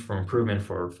of room for improvement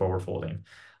for forward folding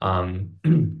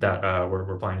that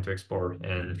we're planning to explore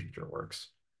in future works.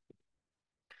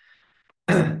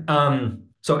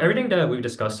 So everything that we've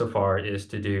discussed so far is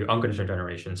to do unconditional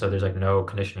generation. So there's like no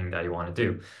conditioning that you want to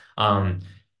do.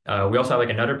 We also have like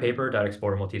another paper that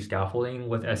explored multi-scaffolding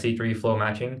with SE3 flow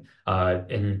matching.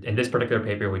 In this particular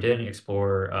paper, we didn't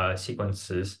explore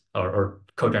sequences or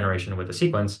co-generation with a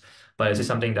sequence, but this is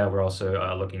something that we're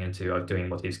also looking into doing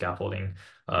multi-scaffolding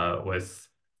with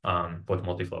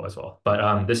multi-flow as well.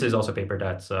 But this is also a paper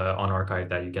that's on arXiv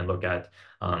that you can look at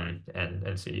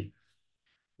and see.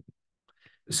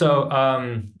 So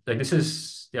like this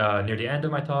is near the end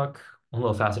of my talk, a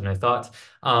little faster than I thought.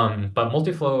 But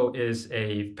multiflow is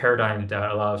a paradigm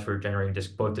that allows for generating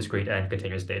both discrete and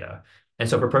continuous data. And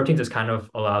so for proteins, this kind of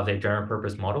allows a general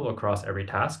purpose model across every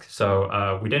task.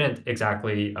 So we didn't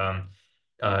exactly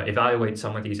evaluate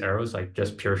some of these arrows, like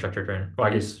just pure structure, well,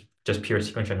 I guess just pure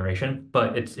sequence generation,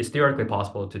 but it's theoretically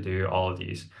possible to do all of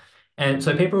these. And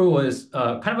so the paper was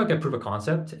kind of like a proof of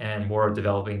concept and more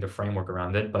developing the framework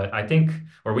around it. But I think,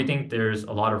 or we think there's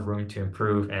a lot of room to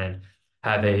improve and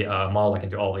have a model that can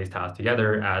do all these tasks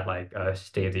together at like a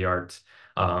state-of-the-art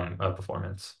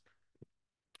performance.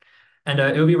 And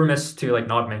it would be remiss to like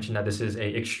not mention that this is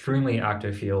a extremely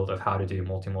active field of how to do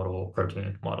multimodal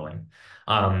protein modeling.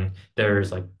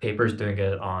 There's like papers doing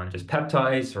it on just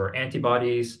peptides or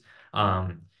antibodies,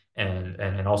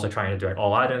 and also trying to do like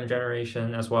all atom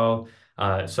generation as well.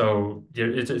 So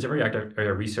it's a very active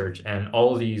area of research, and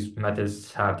all of these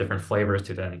methods have different flavors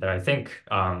to them that I think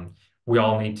we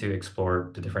all need to explore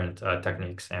the different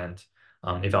techniques and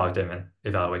evaluate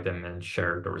them and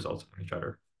share the results with each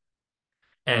other.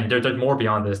 And there's more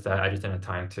beyond this that I just didn't have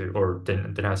time to, or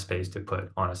didn't have space to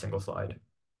put on a single slide.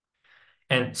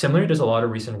 And similarly, there's a lot of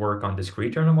recent work on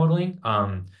discrete general modeling.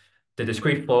 The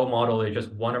discrete flow model is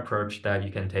just one approach that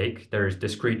you can take. There's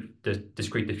discrete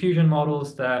diffusion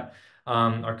models that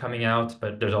are coming out,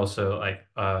 but there's also like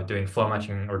doing flow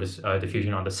matching or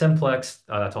diffusion on the simplex.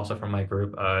 That's also from my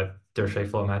group, Dirichlet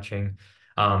flow matching.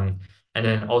 And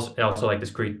then also like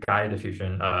discrete guided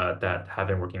diffusion that have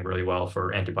been working really well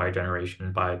for antibody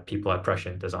generation by people at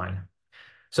Prescient Design.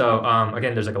 So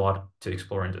again, there's like a lot to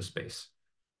explore in this space.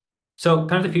 So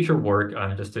kind of the future work,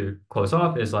 just to close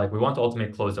off, is like we want to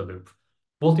ultimately close the loop.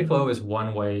 Multiflow is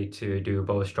one way to do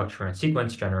both structure and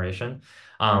sequence generation,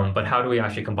 but how do we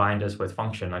actually combine this with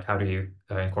function? Like how do you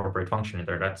incorporate function in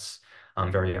there? That's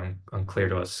very unclear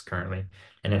to us currently.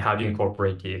 And then how do you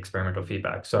incorporate the experimental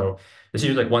feedback? So this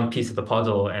is like one piece of the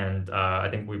puzzle, and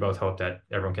I think we both hope that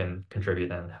everyone can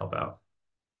contribute and help out.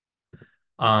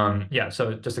 Yeah,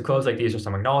 so just to close, like these are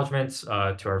some acknowledgements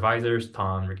to our advisors,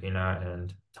 Tom, Regina,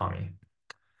 and Tommy.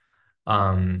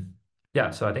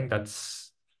 Yeah, so I think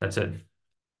that's it.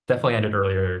 Definitely ended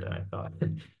earlier than I thought.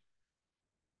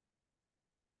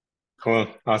 Cool,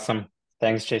 awesome.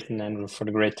 Thanks, Jason and Andrew, for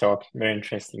the great talk. Very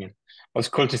interesting. And it was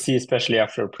cool to see, especially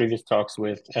after previous talks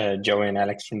with Joey and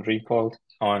Alex from Repold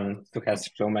on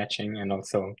stochastic flow matching, and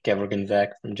also Gevorg and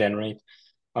Zach from Generate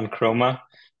on Chroma.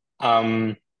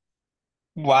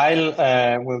 While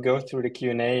we'll go through the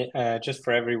Q&A, just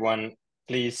for everyone,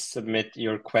 please submit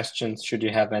your questions, should you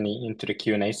have any, into the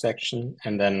Q&A section,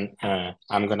 and then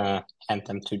I'm gonna hand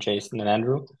them to Jason and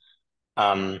Andrew.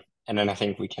 And then I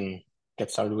think we can get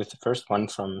started with the first one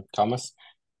from Thomas.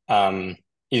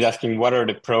 He's asking, what are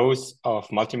the pros of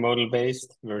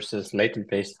multimodal-based versus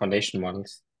latent-based foundation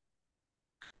models?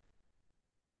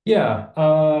 Yeah,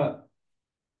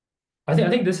 I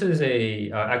think this is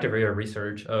a active area of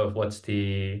research of what's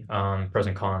the pros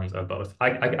and cons of both.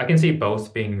 I can see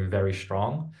both being very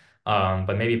strong,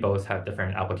 but maybe both have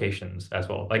different applications as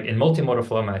well. Like in multimodal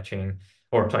flow matching,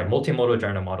 or sorry, multimodal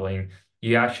general modeling,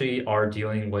 you actually are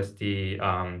dealing with the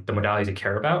modalities you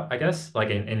care about, I guess. Like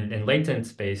in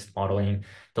latent-based modeling,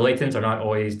 the latents are not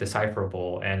always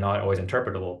decipherable and not always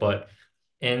interpretable, but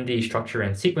in the structure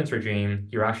and sequence regime,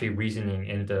 you're actually reasoning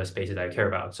in the spaces that you care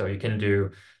about. So you can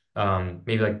do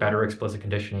maybe like better explicit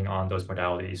conditioning on those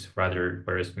modalities rather,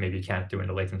 whereas maybe you can't do it in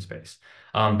the latent space.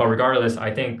 But regardless,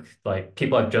 I think like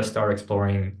people have just started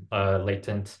exploring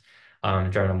latent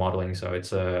generative modeling, so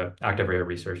it's a active area of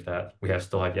research that we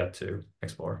still have yet to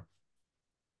explore.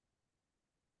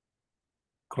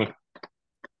 Cool.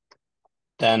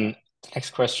 Then the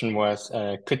next question was,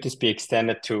 could this be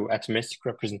extended to atomistic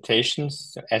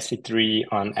representations, so SE3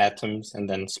 on atoms and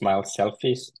then smile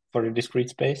selfies for the discrete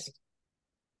space?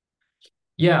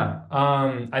 Yeah,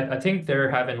 I think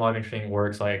there have been a lot of interesting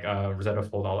works like Rosetta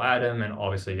Fold All Atom and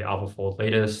obviously AlphaFold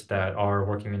latest that are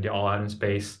working in the all atom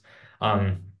space.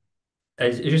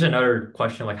 It's just another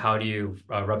question like how do you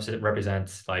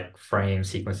represent like frame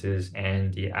sequences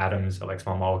and the atoms of like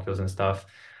small molecules and stuff.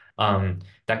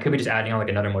 That could be just adding on like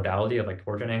another modality of like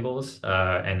torsion angles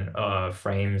and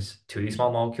frames to these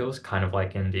small molecules, kind of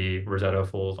like in the Rosetta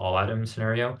Fold All Atom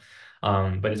scenario.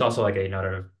 But it's also like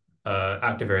another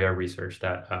active area of research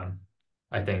that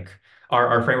I think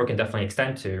our framework can definitely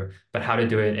extend to, but how to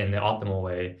do it in the optimal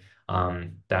way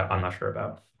that I'm not sure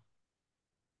about.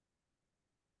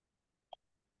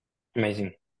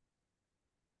 Amazing.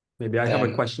 Maybe I have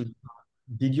a question.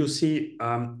 Did you see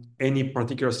any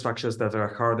particular structures that are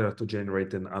harder to generate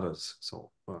than others?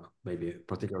 So maybe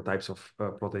particular types of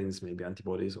proteins, maybe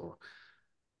antibodies or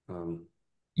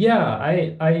Yeah,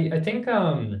 I think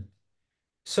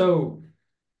so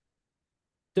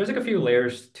there's like a few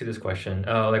layers to this question.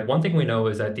 Like one thing we know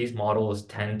is that these models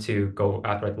tend to go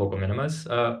after like local minimas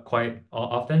quite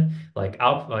often. Like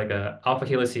alpha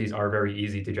helices are very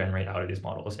easy to generate out of these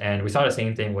models, and we saw the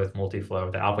same thing with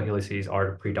multiflow. The alpha helices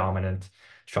are the predominant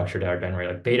structure that are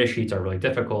generated. Like beta sheets are really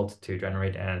difficult to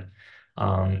generate, and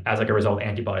as like a result,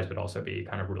 antibodies would also be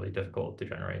kind of really difficult to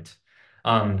generate.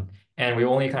 And we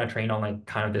only kind of trained on like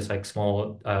kind of this like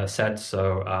small set,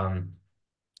 so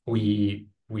we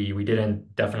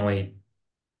didn't definitely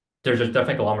there's just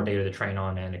definitely a lot more data to train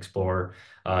on and explore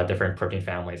different protein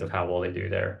families of how well they do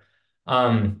there.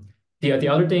 The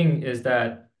other thing is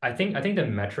that I think the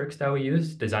metrics that we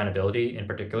use, designability in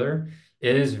particular,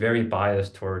 is very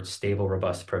biased towards stable,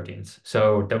 robust proteins.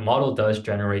 So the model does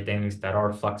generate things that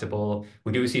are flexible.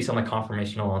 We do see some like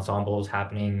conformational ensembles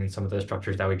happening in some of the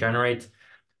structures that we generate,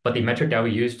 but the metric that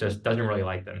we use just doesn't really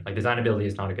like them. Like designability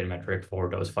is not a good metric for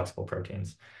those flexible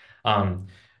proteins.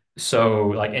 So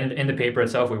like in the paper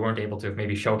itself, we weren't able to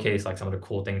maybe showcase like some of the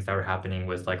cool things that were happening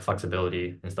with like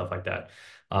flexibility and stuff like that.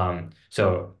 That's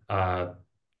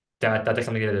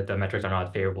something that the metrics are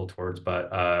not favorable towards,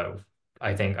 but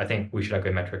I think we should have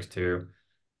good metrics to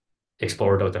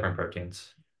explore those different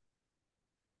proteins.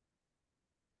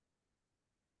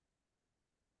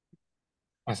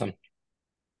 Awesome.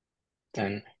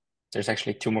 Then there's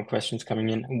actually two more questions coming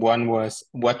in. One was,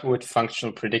 what would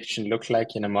functional prediction look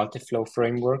like in a multi-flow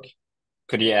framework?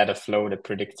 Could you add a flow that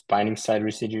predicts binding site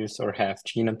residues or have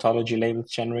gene ontology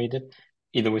labels generated,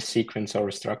 either with sequence or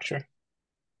with structure?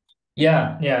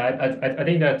 Yeah, I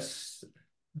think that's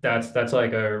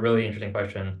like a really interesting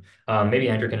question. Maybe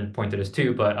Andrew can point to this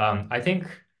too, but I think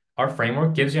our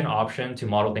framework gives you an option to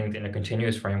model things in a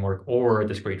continuous framework or a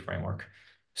discrete framework.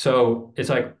 So it's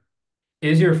like,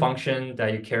 is your function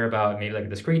that you care about maybe like a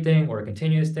discrete thing or a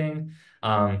continuous thing?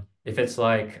 If it's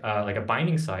like a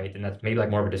binding site, then that's maybe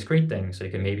like more of a discrete thing. So you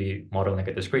can maybe model in like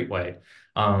a discrete way.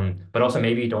 But also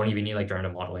maybe you don't even need like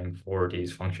generative modeling for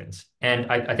these functions.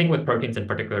 And I think with proteins in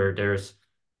particular, there's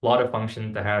a lot of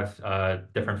functions that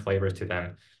have different flavors to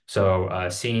them. So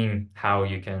seeing how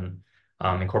you can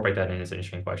incorporate that in is an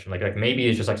interesting question. Like maybe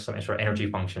it's just like some sort of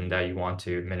energy function that you want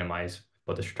to minimize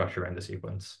both the structure and the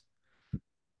sequence.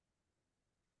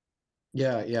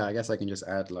 Yeah, I guess I can just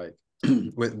add like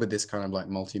with this kind of like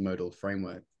multimodal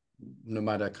framework, no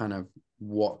matter kind of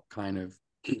what kind of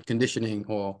conditioning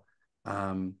or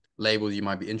label you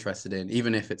might be interested in,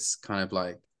 even if it's kind of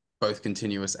like both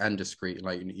continuous and discrete,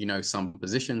 like some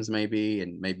positions maybe,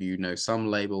 and maybe some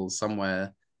labels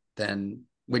somewhere, then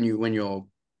when your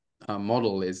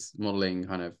model is modeling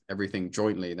kind of everything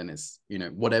jointly, then it's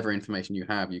whatever information you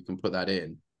have, you can put that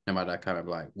in, no matter kind of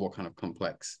like what kind of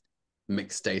complex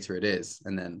mixed data it is,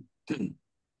 and then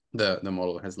the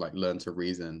model has like learned to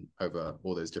reason over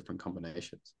all those different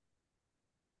combinations.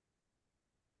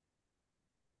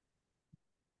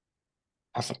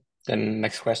 Awesome. Then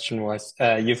next question was,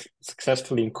 you've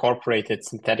successfully incorporated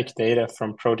synthetic data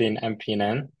from protein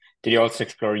MPNN. Did you also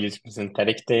explore using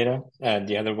synthetic data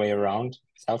the other way around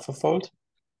with AlphaFold?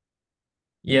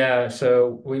 Yeah,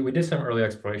 so we did some early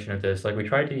exploration of this. Like we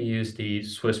tried to use the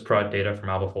Swiss prot data from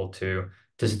AlphaFold 2.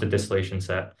 This is the distillation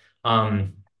set.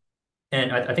 And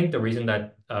I think the reason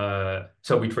that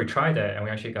so we tried that and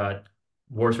we actually got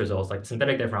worse results. Like the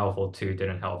synthetic data from AlphaFold 2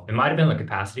 didn't help. It might have been a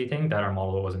capacity thing that our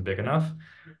model wasn't big enough.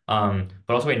 But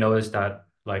also we noticed that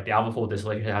like the AlphaFold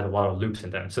distillation has a lot of loops in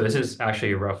them. So this is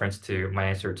actually a reference to my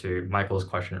answer to Michael's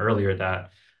question earlier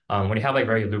that when you have like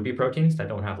very loopy proteins that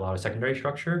don't have a lot of secondary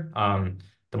structure,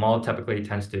 the model typically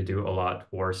tends to do a lot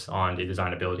worse on the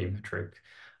designability metric.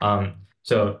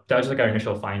 So that was like our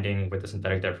initial finding with the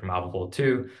synthetic data from AlphaFold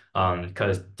 2,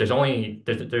 because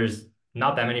there's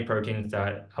not that many proteins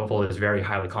that AlphaFold is very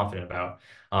highly confident about.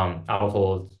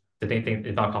 AlphaFold, the thing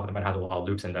is not confident about has a lot of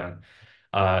loops in them.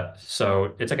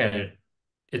 So it's like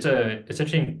it's an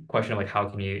interesting question of like how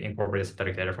can you incorporate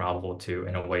synthetic data from AlphaFold 2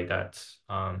 in a way that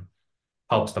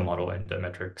helps the model and the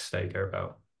metrics that you care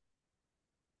about.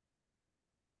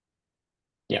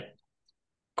 Yeah.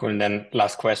 Cool. And then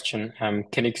last question.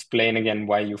 Can you explain again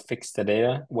why you fixed the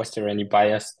data? Was there any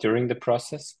bias during the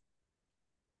process?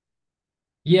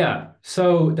 Yeah,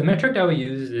 so the metric that we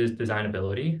use is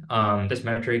designability. This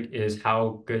metric is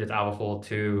how good is AlphaFold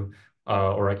to,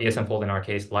 or like ESM-fold in our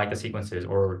case, like the sequences,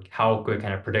 or how good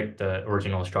can it predict the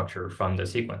original structure from the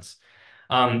sequence.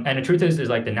 And the truth is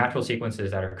like the natural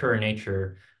sequences that occur in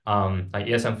nature, like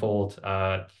ESM-fold,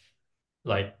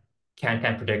 like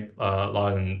can predict a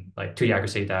lot in like 2D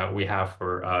accuracy that we have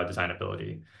for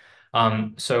designability.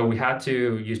 So we had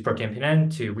to use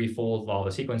ProteinPNN to refold all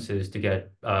the sequences to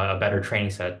get a better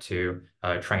training set to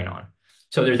train on.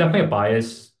 So there's definitely a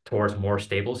bias towards more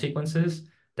stable sequences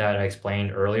that I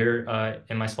explained earlier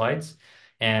in my slides.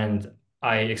 And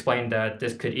I explained that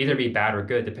this could either be bad or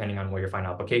good depending on what your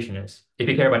final application is. If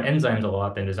you care about enzymes a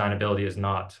lot, then designability is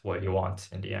not what you want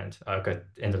in the end, because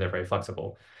enzymes are very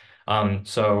flexible.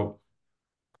 So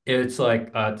it's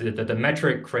like the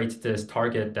metric creates this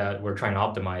target that we're trying to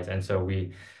optimize. And so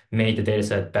we made the data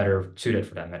set better suited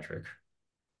for that metric.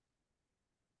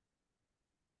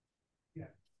 Yeah.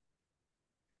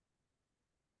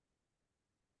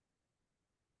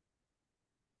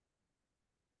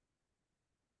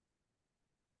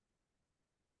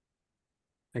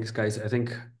 Thanks, guys. I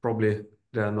think probably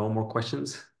there are no more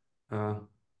questions.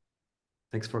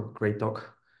 Thanks for a great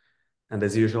talk. And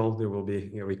as usual, there will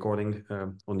be a recording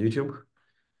on YouTube.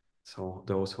 So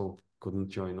those who couldn't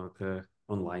join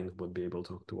online would be able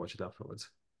to watch it afterwards.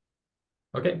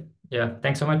 Okay. Yeah.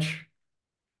 Thanks so much.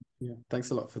 Yeah, thanks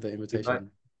a lot for the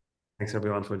invitation. Thanks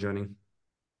everyone for joining.